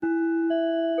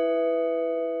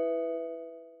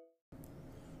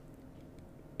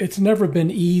It's never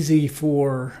been easy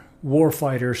for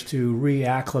warfighters to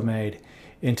reacclimate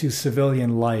into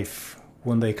civilian life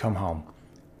when they come home.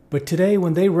 But today,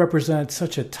 when they represent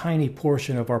such a tiny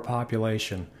portion of our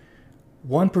population,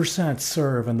 1%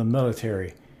 serve in the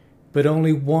military, but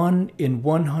only 1 in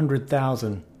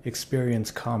 100,000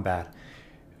 experience combat.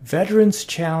 Veterans'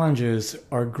 challenges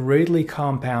are greatly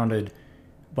compounded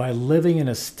by living in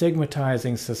a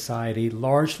stigmatizing society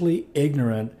largely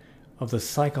ignorant of the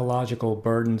psychological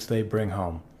burdens they bring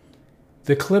home.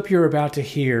 The clip you're about to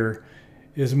hear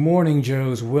is Morning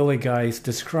Joe's Willie Geist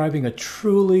describing a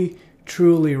truly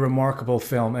remarkable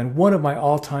film and one of my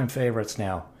all-time favorites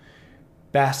now,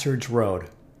 Bastard's Road.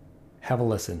 Have a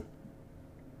listen.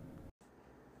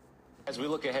 As we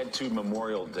look ahead to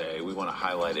Memorial Day, we want to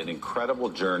highlight an incredible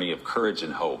journey of courage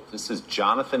and hope. This is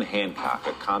Jonathan Hancock,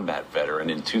 a combat veteran.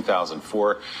 In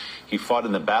 2004, he fought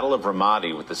in the Battle of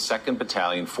Ramadi with the 2nd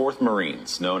Battalion, 4th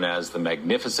Marines, known as the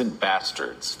Magnificent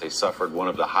Bastards. They suffered one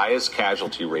of the highest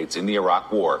casualty rates in the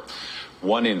Iraq War.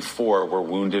 1 in 4 were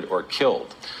wounded or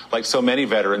killed. Like so many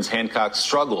veterans, Hancock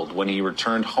struggled when he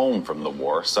returned home from the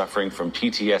war, suffering from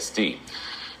PTSD.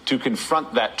 To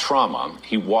confront that trauma,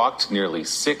 he walked nearly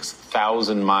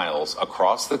 6,000 miles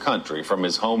across the country from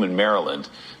his home in Maryland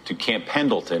to Camp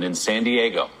Pendleton in San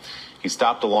Diego. He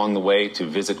stopped along the way to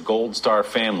visit Gold Star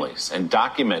families and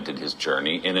documented his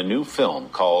journey in a new film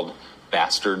called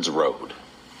Bastard's Road.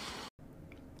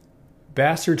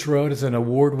 Bastard's Road is an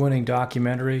award-winning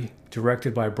documentary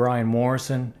directed by Brian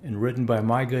Morrison and written by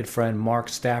my good friend Mark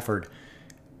Stafford.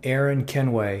 Aaron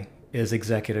Kenway is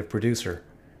executive producer.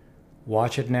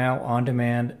 Watch it now on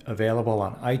demand, available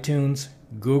on iTunes,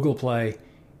 Google Play,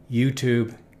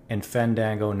 YouTube, and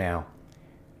Fandango now.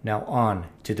 Now on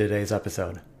to today's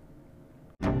episode.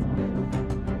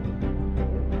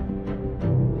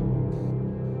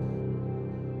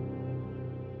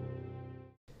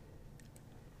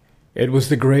 It was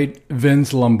the great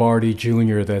Vince Lombardi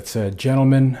Jr. that said,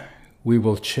 "Gentlemen, we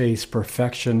will chase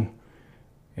perfection,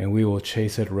 and we will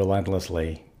chase it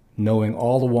relentlessly, knowing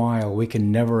all the while we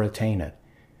can never attain it.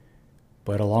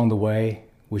 But along the way,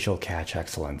 we shall catch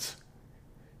excellence."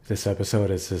 This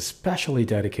episode is especially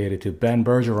dedicated to Ben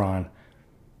Bergeron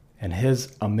and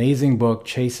his amazing book,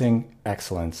 Chasing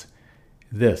Excellence.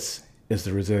 This is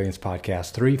the Resilience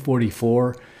Podcast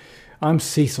 344. I'm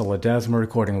Cecil Ledesma,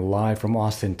 recording live from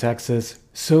Austin, Texas.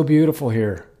 So beautiful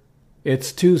here.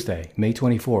 It's Tuesday, May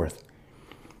 24th.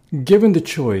 Given the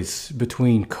choice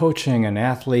between coaching an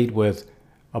athlete with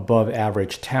above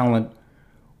average talent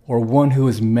or one who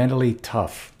is mentally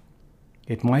tough,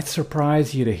 it might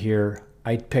surprise you to hear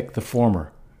I'd pick the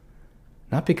former.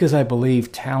 Not because I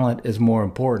believe talent is more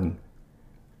important,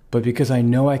 but because I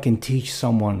know I can teach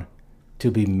someone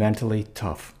to be mentally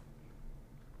tough.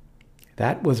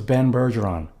 That was Ben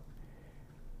Bergeron.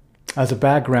 As a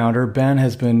backgrounder, Ben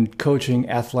has been coaching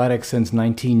athletics since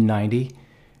 1990,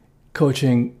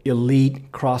 coaching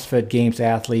elite CrossFit Games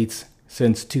athletes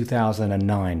since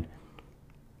 2009.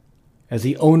 As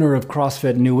the owner of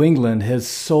CrossFit New England, his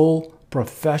sole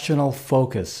professional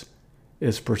focus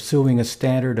is pursuing a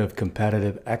standard of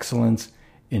competitive excellence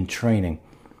in training.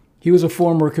 He was a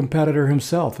former competitor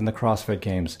himself in the CrossFit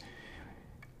Games.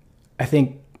 I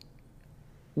think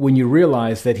when you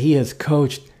realize that he has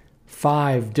coached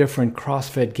 5 different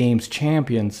CrossFit Games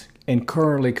champions and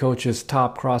currently coaches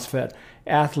top CrossFit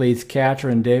athletes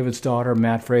Katrin Davidsdottir,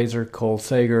 Matt Fraser, Cole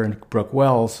Sager, and Brooke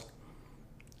Wells,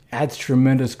 adds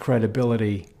tremendous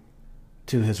credibility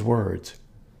to his words.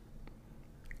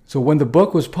 So when the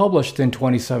book was published in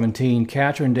 2017,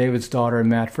 Katrin Davidsdottir and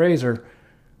Matt Fraser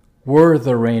were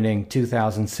the reigning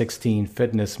 2016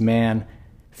 fittest man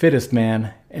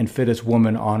and fittest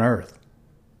woman on earth.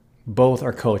 Both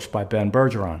are coached by Ben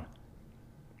Bergeron.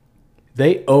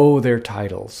 They owe their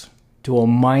titles to a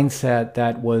mindset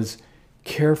that was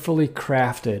carefully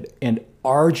crafted and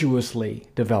arduously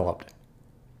developed.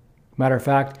 Matter of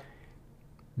fact,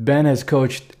 Ben has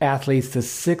coached athletes to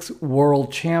 6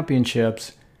 world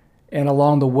championships and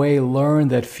along the way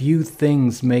learned that few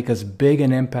things make as big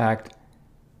an impact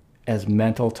as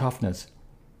mental toughness.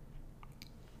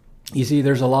 You see,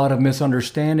 there's a lot of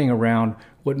misunderstanding around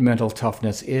what mental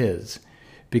toughness is.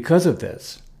 Because of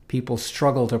this, people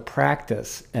struggle to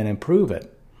practice and improve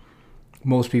it.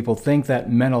 Most people think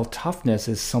that mental toughness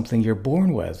is something you're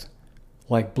born with,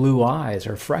 like blue eyes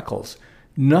or freckles.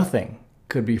 Nothing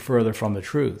could be further from the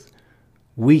truth.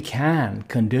 We can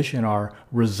condition our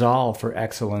resolve for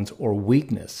excellence or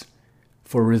weakness,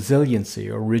 for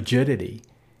resiliency or rigidity.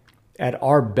 At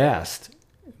our best,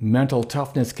 mental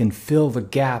toughness can fill the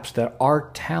gaps that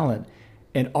our talent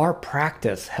and our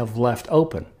practice have left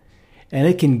open. And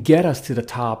it can get us to the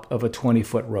top of a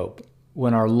 20-foot rope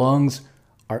when our lungs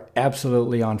are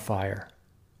absolutely on fire,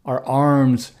 our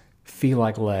arms feel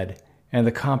like lead, and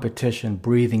the competition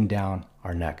breathing down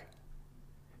our neck.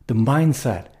 The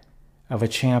mindset of a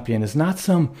champion is not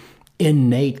some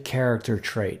innate character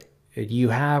trait that you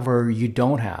have or you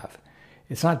don't have.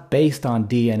 It's not based on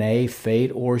DNA,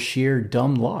 fate, or sheer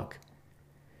dumb luck.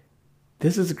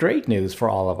 This is great news for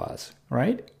all of us,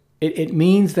 right? It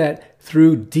means that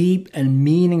through deep and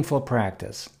meaningful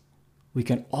practice, we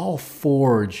can all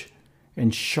forge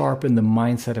and sharpen the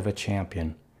mindset of a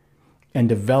champion and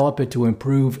develop it to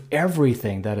improve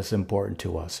everything that is important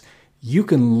to us. You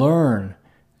can learn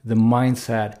the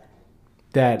mindset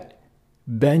that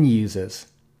Ben uses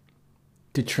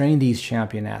to train these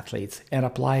champion athletes and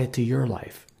apply it to your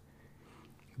life.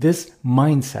 This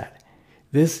mindset,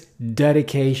 this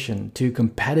dedication to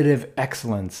competitive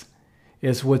excellence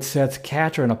is what sets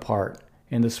Katrin apart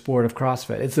in the sport of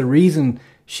CrossFit. It's the reason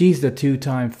she's the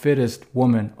 2-time fittest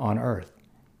woman on earth.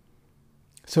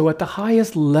 So at the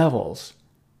highest levels,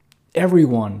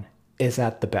 everyone is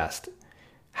at the best.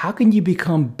 How can you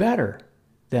become better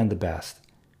than the best?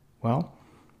 Well,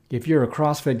 if you're a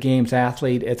CrossFit Games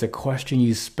athlete, it's a question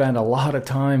you spend a lot of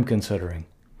time considering.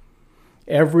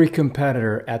 Every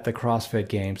competitor at the CrossFit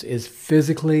Games is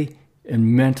physically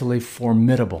and mentally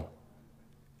formidable.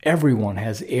 Everyone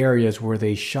has areas where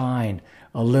they shine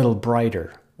a little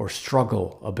brighter or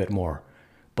struggle a bit more.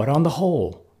 But on the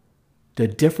whole, the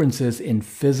differences in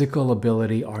physical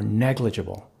ability are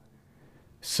negligible.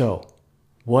 So,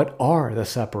 what are the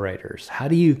separators? How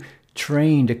do you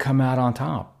train to come out on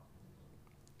top?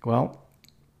 Well,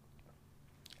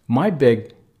 my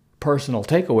big personal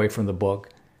takeaway from the book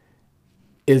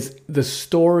is the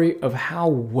story of how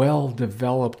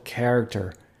well-developed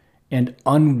character and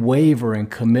unwavering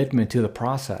commitment to the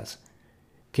process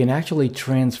can actually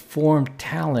transform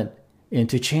talent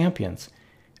into champions.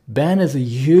 Ben is a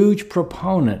huge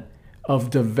proponent of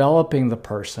developing the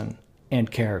person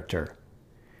and character.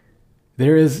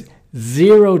 There is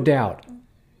zero doubt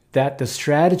that the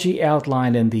strategy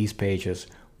outlined in these pages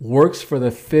works for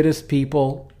the fittest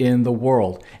people in the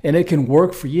world, and it can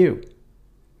work for you.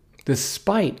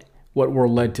 Despite what we're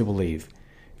led to believe,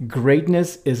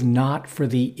 greatness is not for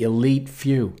the elite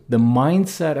few. The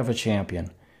mindset of a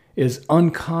champion is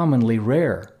uncommonly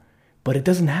rare, but it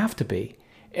doesn't have to be.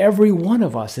 Every one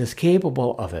of us is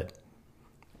capable of it,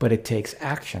 but it takes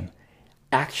action.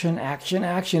 Action, action,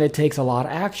 action. It takes a lot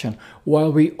of action.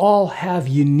 While we all have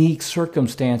unique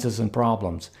circumstances and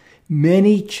problems,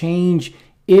 many change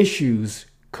issues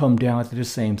come down to the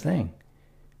same thing: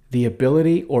 the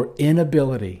ability or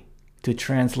inability to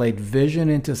translate vision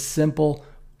into simple,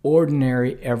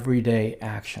 ordinary, everyday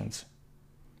actions.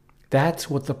 That's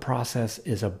what the process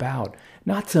is about.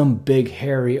 Not some big,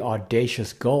 hairy,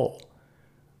 audacious goal,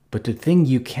 but the thing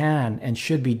you can and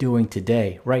should be doing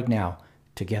today, right now,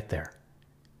 to get there.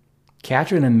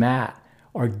 Katrin and Matt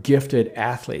are gifted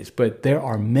athletes, but there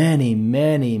are many,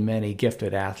 many, many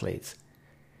gifted athletes.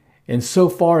 And so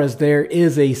far as there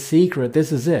is a secret,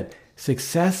 this is it.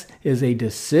 Success is a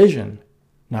decision,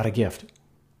 not a gift.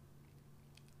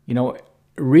 You know,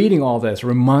 reading all this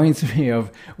reminds me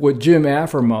of what Jim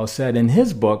Afremow said in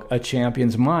his book, A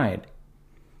Champion's Mind.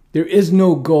 There is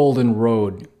no golden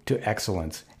road to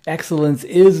excellence. Excellence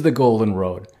is the golden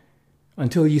road.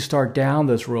 Until you start down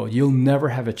this road, you'll never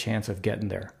have a chance of getting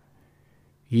there.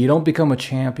 You don't become a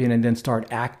champion and then start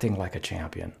acting like a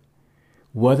champion.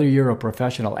 Whether you're a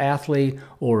professional athlete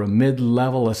or a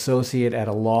mid-level associate at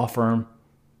a law firm,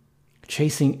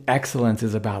 chasing excellence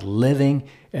is about living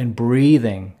and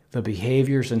breathing the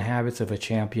behaviors and habits of a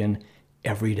champion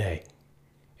every day.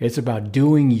 It's about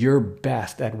doing your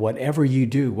best at whatever you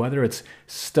do, whether it's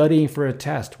studying for a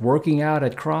test, working out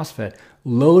at CrossFit,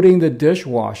 loading the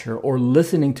dishwasher, or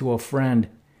listening to a friend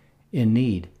in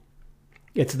need.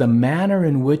 It's the manner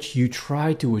in which you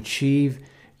try to achieve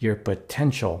your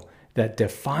potential that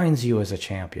defines you as a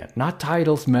champion, not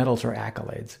titles, medals, or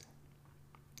accolades.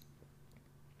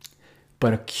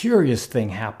 But a curious thing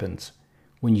happens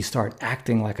when you start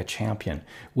acting like a champion,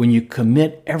 when you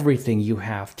commit everything you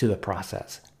have to the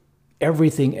process.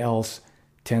 Everything else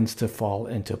tends to fall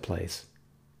into place.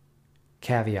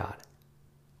 Caveat: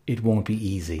 it won't be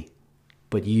easy,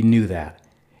 but you knew that,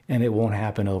 and it won't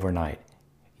happen overnight.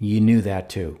 You knew that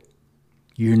too.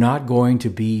 You're not going to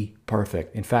be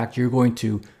perfect. In fact, you're going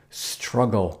to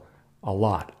struggle a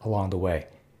lot along the way.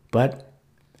 But,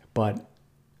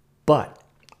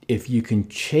 if you can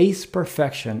chase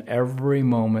perfection every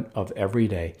moment of every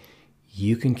day,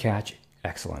 you can catch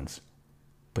excellence.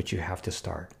 But you have to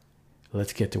start.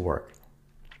 Let's get to work.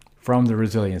 From the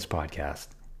Resilience Podcast,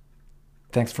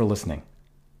 Thanks for listening.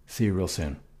 See you real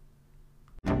soon.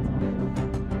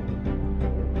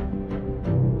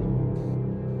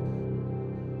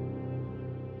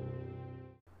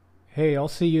 Hey, I'll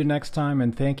see you next time,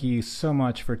 and thank you so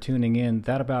much for tuning in.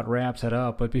 That about wraps it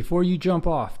up. But before you jump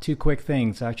off, two quick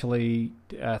things, actually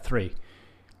three.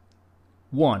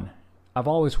 One, I've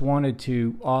always wanted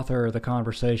to author the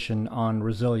conversation on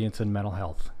resilience and mental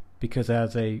health, because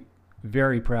as a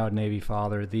very proud Navy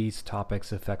father, these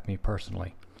topics affect me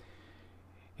personally.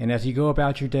 And as you go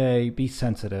about your day, be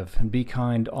sensitive and be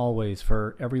kind always,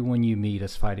 for everyone you meet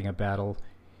is fighting a battle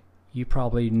you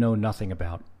probably know nothing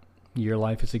about. Your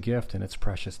life is a gift, and it's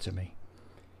precious to me.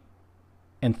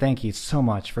 And thank you so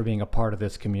much for being a part of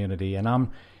this community. And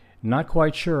I'm not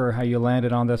quite sure how you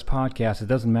landed on this podcast. It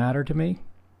doesn't matter to me.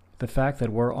 The fact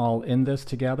that we're all in this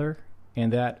together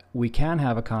and that we can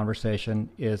have a conversation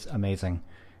is amazing.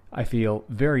 I feel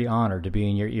very honored to be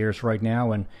in your ears right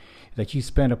now, and that you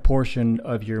spend a portion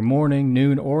of your morning,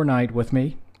 noon, or night with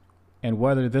me. And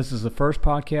whether this is the first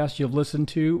podcast you've listened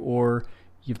to or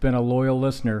you've been a loyal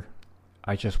listener,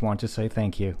 I just want to say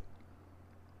thank you.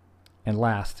 And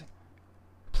last,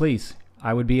 please,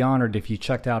 I would be honored if you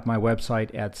checked out my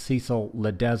website at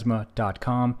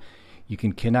cecilledesma.com. You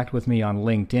can connect with me on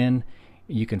LinkedIn.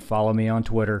 You can follow me on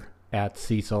Twitter at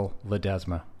Cecil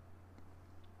Ledesma.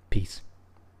 Peace.